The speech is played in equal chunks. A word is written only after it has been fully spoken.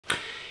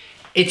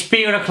It's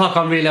beer o'clock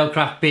on Real Ale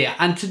Craft Beer,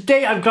 and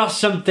today I've got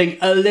something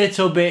a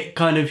little bit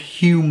kind of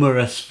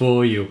humorous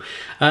for you.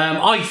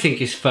 I think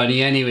it's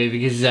funny anyway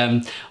because,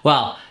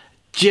 well,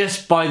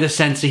 just by the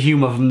sense of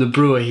humour from the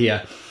brewer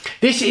here.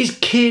 This is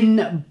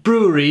Kinn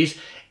Bryggeri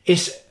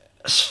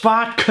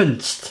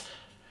Svartekunst.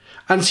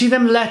 And see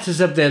them letters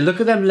up there, look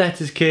at them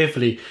letters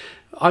carefully.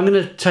 I'm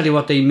going to tell you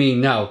what they mean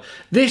now.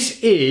 This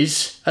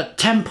is at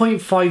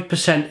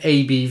 10.5%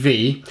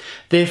 ABV.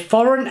 Their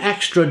foreign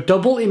extra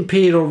double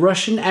Imperial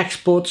Russian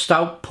export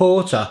stout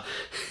porter.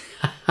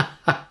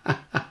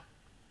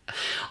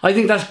 I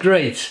think that's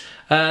great.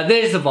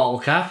 There's the bottle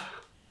cap.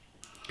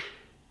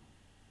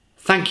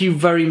 Thank you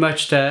very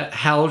much to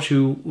Helge,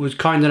 who was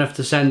kind enough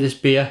to send this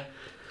beer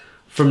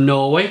from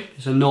Norway.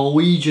 It's a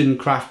Norwegian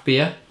craft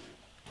beer.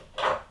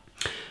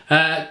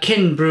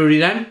 Kinn Bryggeri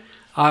then.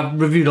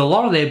 I've reviewed a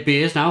lot of their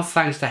beers now,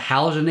 thanks to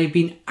Helge, and they've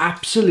been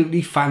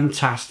absolutely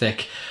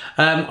fantastic.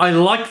 I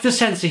like the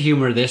sense of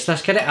humour of this.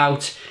 Let's get it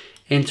out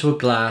into a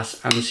glass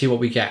and see what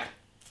we get.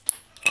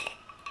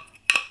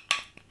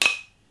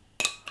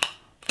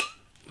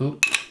 Oh,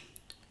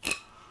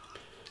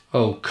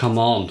 oh come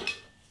on.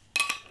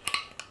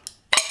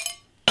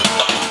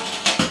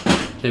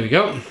 There we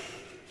go.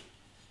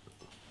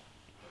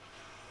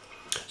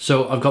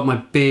 So I've got my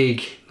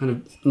big, kind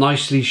of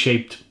nicely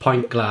shaped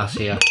pint glass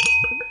here.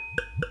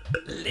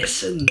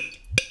 Listen.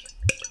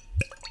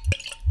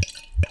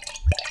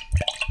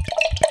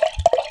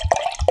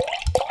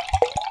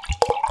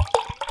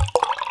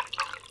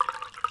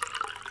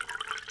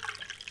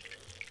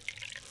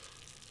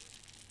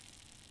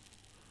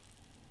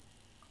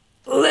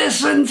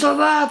 Listen to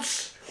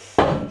that.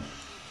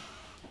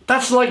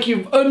 That's like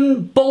you've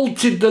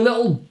unbolted the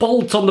little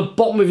bolt on the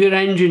bottom of your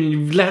engine and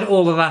you've let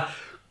all of that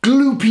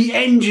gloopy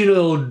engine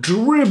oil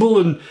dribble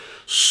and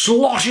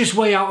slosh its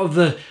way out of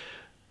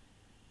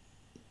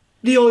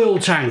the oil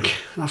tank.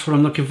 That's what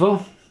I'm looking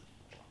for.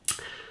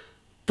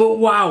 But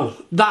wow,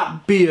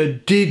 that beer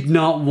did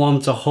not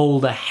want to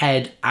hold a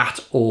head at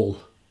all.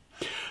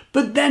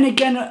 But then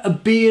again, a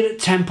beer at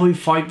 10.5%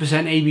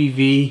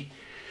 ABV,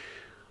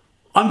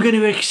 I'm going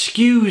to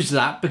excuse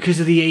that because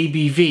of the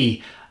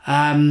ABV.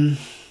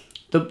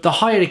 The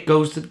higher it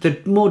goes,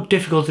 the more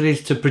difficult it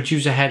is to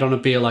produce a head on a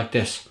beer like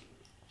this.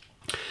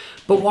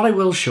 But what I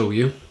will show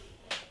you,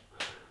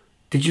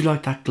 did you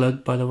like that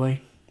glug, by the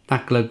way?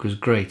 That glug was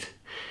great.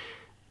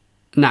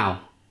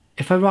 Now,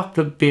 if I rock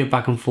the beer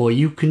back and forth,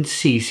 you can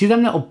see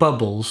them little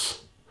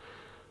bubbles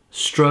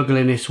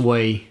struggling its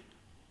way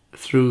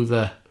through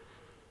the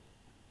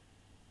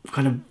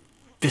kind of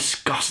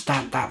viscous,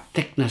 that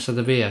thickness of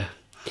the beer.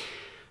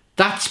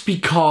 That's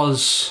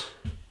because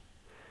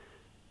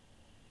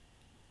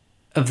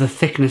of the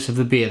thickness of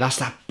the beer. That's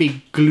that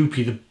big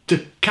gloopy,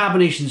 the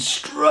carbonation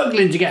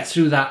struggling to get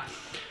through that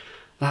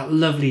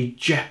lovely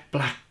jet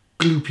black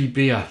gloopy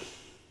beer.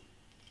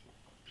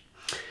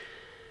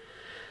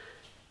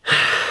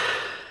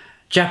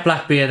 Jet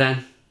black beer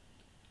then,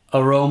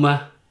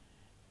 aroma.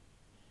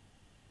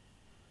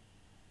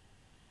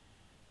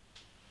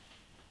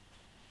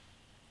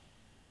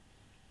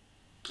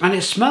 And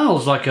it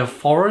smells like a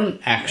foreign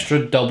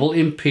extra double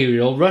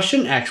Imperial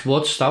Russian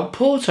export stout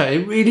porter,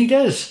 it really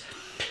does.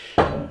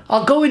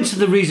 I'll go into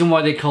the reason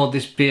why they called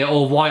this beer,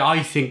 or why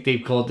I think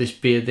they've called this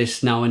beer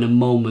this now in a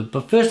moment.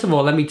 But first of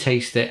all, let me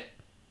taste it.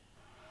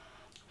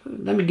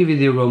 Let me give you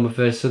the aroma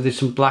first. So there's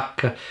some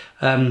black,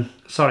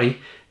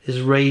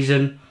 there's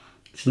raisin.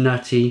 It's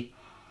nutty,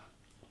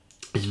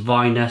 it's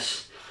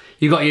vinous.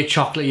 You got your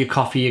chocolate, your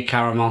coffee, your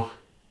caramel.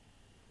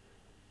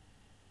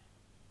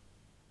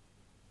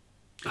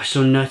 It's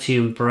so nutty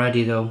and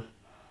bready though.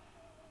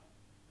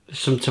 There's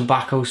some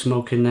tobacco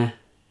smoke in there.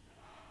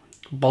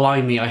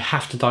 Blimey, I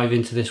have to dive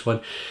into this one.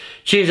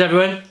 Cheers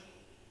everyone.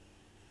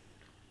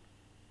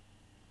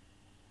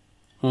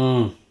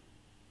 Oh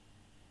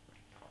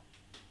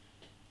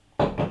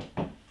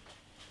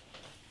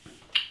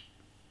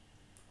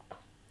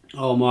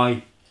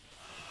my.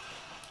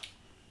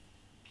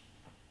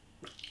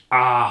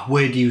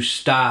 Where do you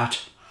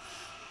start?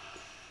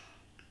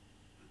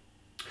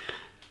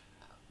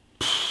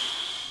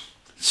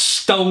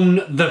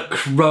 Stone the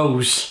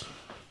crows.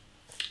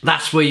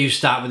 That's where you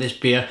start with this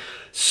beer.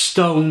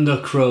 Stone the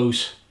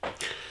crows.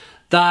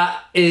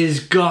 That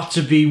is got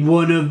to be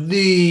one of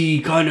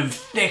the kind of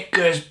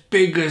thickest,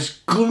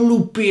 biggest,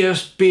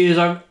 gloopiest beers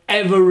I've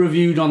ever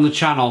reviewed on the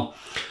channel.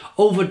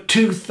 Over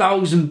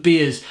 2,000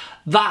 beers.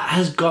 That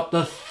has got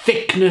the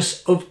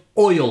thickness of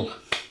oil.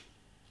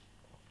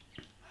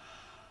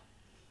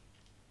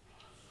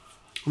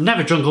 I've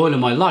never drunk oil in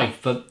my life,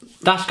 but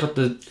that's got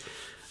the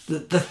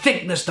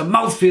thickness, the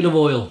mouthfeel of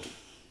oil.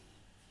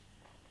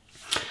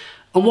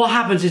 And what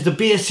happens is the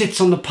beer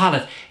sits on the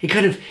palate. It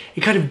kind of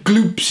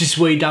gloops its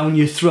way down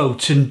your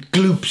throat and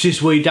gloops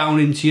its way down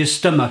into your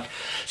stomach.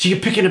 So you're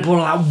picking up all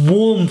that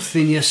warmth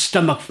in your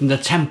stomach from the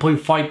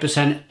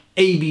 10.5%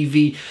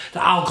 ABV,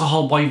 the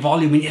alcohol by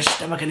volume in your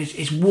stomach, and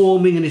it's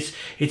warming and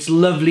it's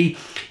lovely.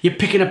 You're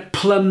picking up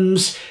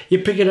plums,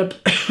 you're picking up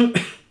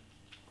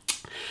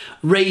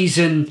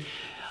raisin.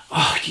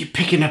 Oh, you're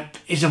picking up,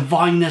 is a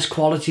vinous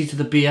quality to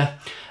the beer.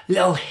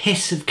 Little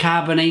hiss of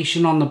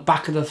carbonation on the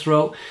back of the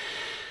throat.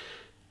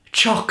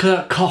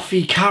 Chocolate,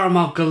 coffee,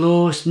 caramel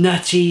galore, it's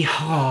nutty.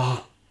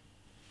 Oh,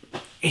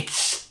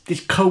 it's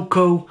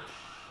cocoa,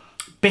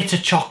 bitter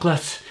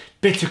chocolate,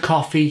 bitter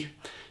coffee,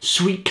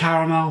 sweet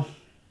caramel.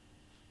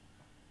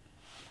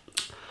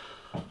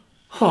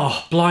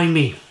 Oh,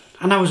 blimey.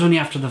 And that was only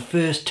after the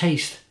first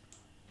taste.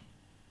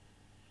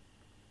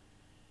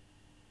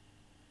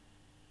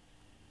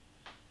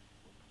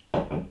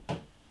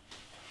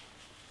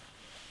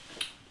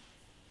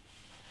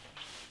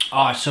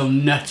 Oh, it's so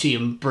nutty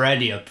and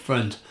bready up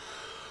front.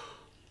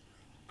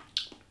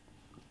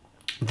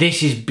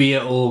 This is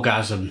beer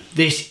orgasm.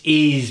 This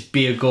is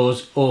beer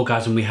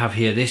orgasm we have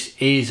here. This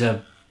is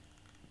a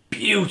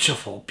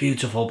beautiful,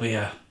 beautiful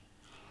beer.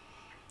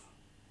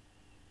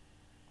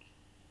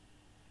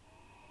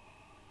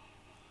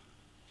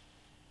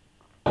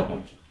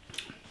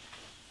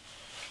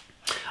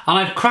 And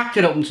I've cracked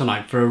it open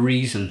tonight for a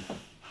reason.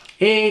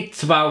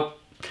 It's about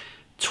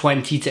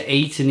 20 to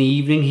 8 in the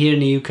evening here in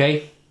the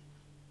UK.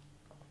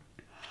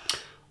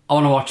 I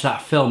want to watch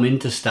that film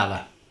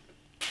Interstellar.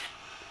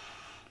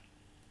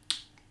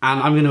 And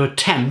I'm going to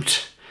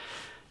attempt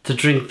to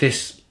drink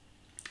this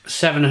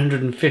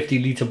 750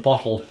 litre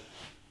bottle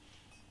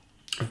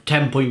of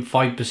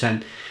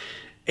 10.5%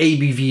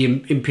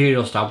 ABV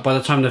Imperial Stout by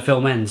the time the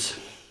film ends.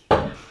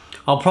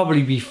 I'll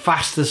probably be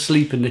fast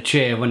asleep in the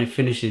chair when it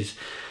finishes.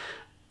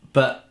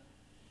 But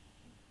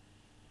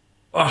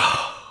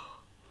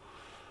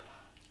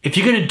if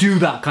you're going to do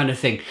that kind of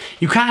thing,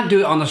 you can't do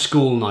it on a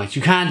school night.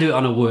 You can't do it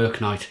on a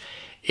work night.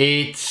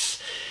 You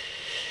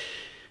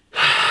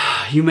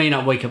may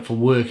not wake up for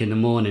work in the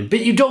morning, but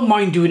you don't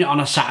mind doing it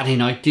on a Saturday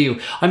night, do you?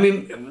 I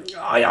mean,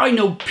 I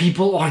know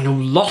people, I know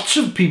lots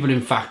of people,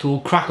 in fact, who will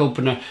crack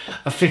open a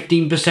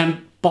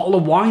 15% bottle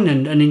of wine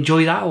and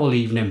enjoy that all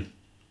evening.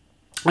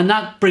 And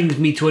that brings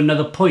me to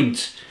another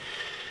point.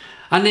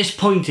 And this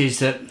point is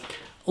that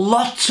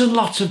lots and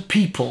lots of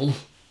people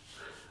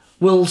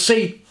will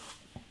say,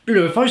 you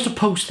know, if I was to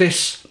post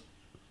this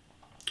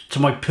to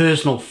my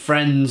personal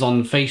friends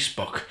on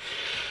Facebook,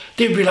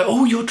 they'd be like,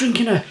 oh, you're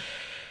drinking a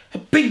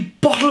big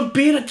bottle of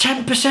beer at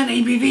 10%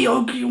 ABV.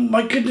 Oh,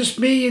 my goodness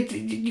me,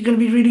 you're going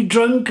to be really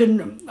drunk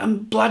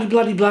and blah,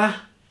 blah, blah.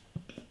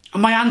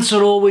 And my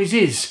answer always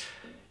is,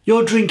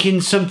 you're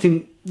drinking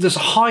something that's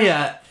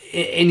higher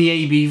in the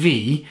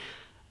ABV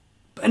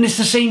and it's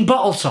the same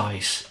bottle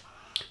size.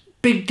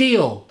 Big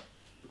deal.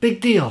 Big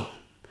deal.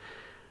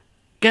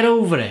 Get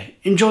over it.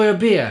 Enjoy a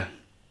beer.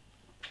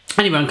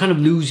 Anyway, I'm kind of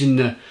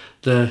losing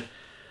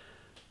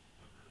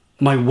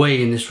my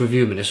way in this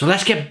review minute. So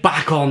let's get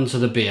back onto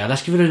the beer.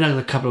 Let's give it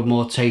another couple of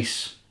more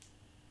tastes.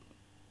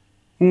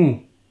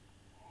 So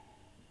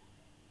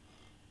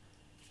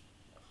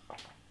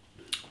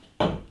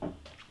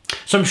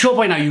I'm sure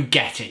by now you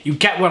get it. You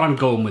get where I'm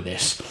going with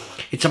this.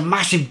 It's a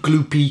massive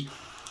gloopy,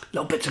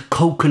 little bits of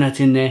coconut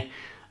in there.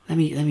 Let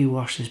me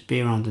wash this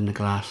beer around in the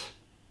glass.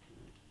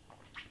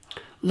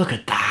 Look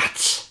at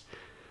that.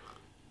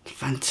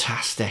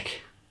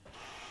 Fantastic.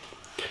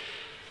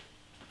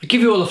 I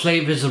give you all the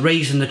flavours, the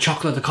raisin, the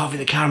chocolate, the coffee,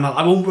 the caramel.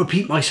 I won't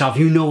repeat myself.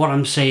 You know what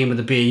I'm saying with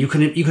the beer. You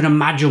can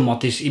imagine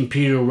what this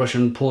Imperial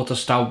Russian Porter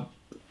Stout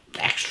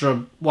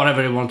extra,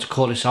 whatever you want to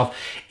call itself,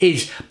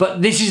 is.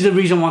 But this is the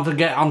reason I want to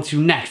get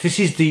onto next. This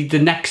is the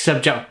next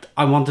subject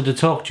I wanted to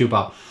talk to you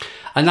about.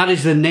 And that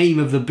is the name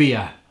of the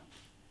beer.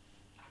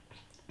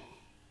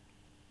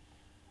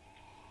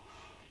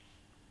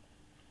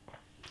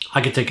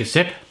 I could take a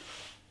sip.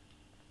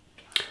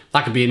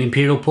 That could be an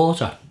Imperial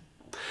Porter.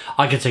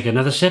 I could take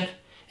another sip.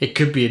 It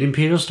could be an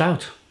Imperial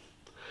Stout.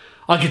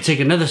 I could take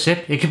another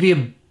sip. It could be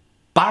a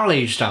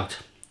barrel-aged stout.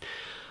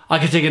 I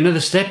could take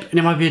another sip and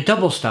it might be a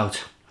double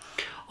stout.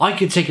 I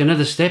could take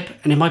another sip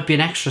and it might be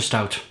an extra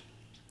stout.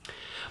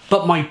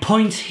 But my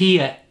point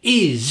here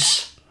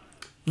is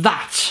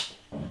that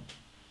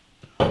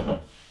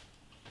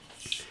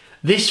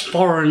this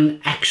foreign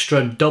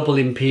extra double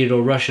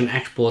Imperial Russian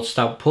export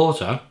stout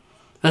porter,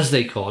 as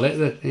they call it,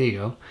 there you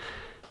go,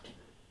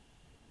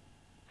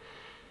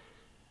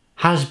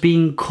 has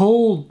been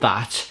called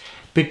that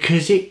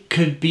because it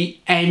could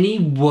be any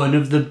one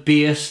of the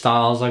beer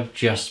styles I've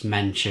just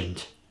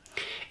mentioned.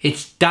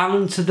 It's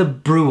down to the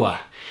brewer.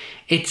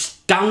 It's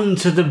down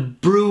to the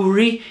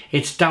brewery.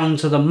 It's down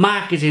to the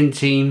marketing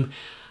team.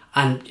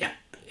 And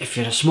if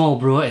you're a small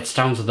brewer, it's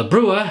down to the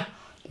brewer,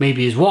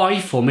 maybe his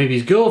wife or maybe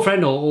his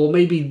girlfriend or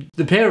maybe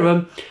the pair of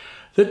them,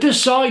 that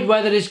decide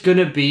whether it's going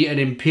to be an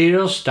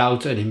Imperial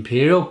Stout, an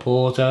Imperial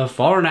Porter,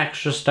 foreign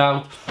extra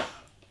stout,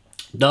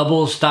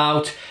 double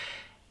stout.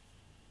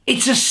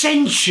 It's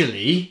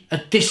essentially,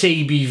 at this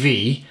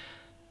ABV,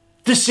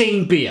 the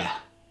same beer.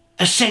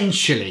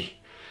 Essentially.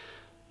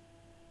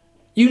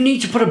 You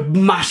need to put a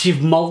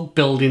massive malt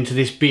build into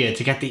this beer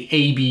to get the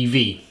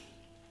ABV.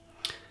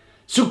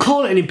 So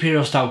call it an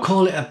Imperial Stout,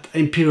 call it an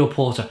Imperial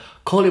Porter,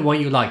 call it what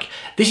you like.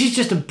 This is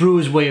just a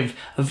brewer's way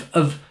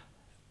of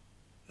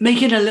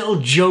making a little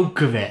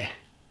joke of it.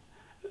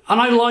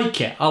 And I like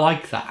it. I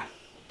like that.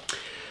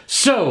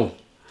 So,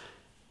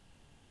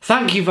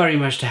 Thank you very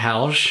much to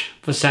Helge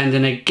for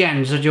sending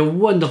again such a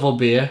wonderful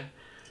beer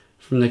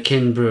from the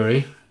Kinn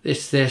Brewery.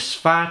 It's this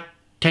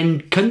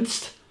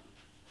Svartekunst.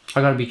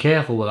 I gotta be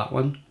careful with that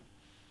one.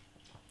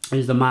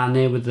 There's the man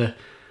there with the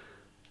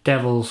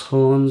devil's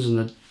horns and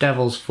the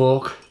devil's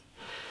fork.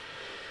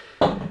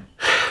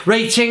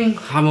 Rating,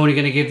 I'm only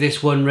going to give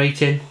this one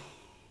rating.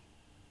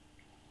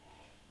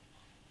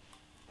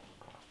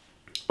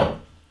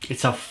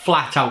 It's a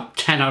flat out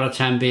 10 out of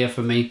 10 beer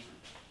for me.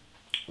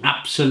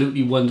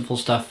 Absolutely wonderful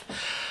stuff.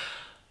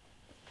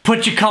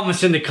 Put your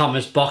comments in the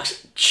comments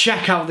box.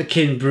 Check out the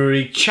Kinn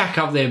Brewery. Check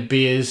out their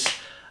beers.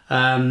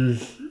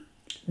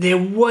 They're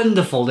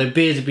wonderful. Their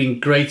beers have been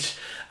great.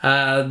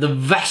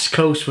 The West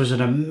Coast was an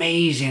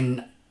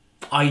amazing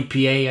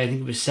IPA. I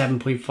think it was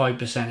 7.5%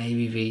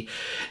 ABV.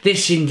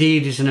 This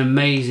indeed is an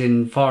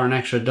amazing foreign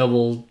extra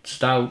double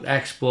stout,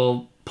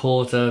 export,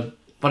 porter,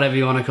 whatever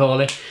you want to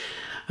call it.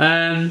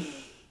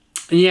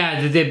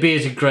 Yeah, their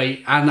beers are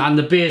great, and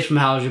the beers from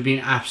Helge have been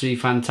absolutely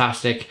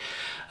fantastic.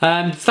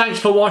 Thanks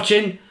for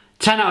watching.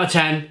 10 out of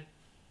 10.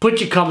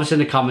 Put your comments in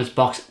the comments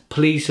box.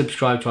 Please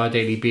subscribe to our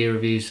daily beer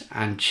reviews,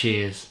 and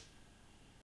cheers.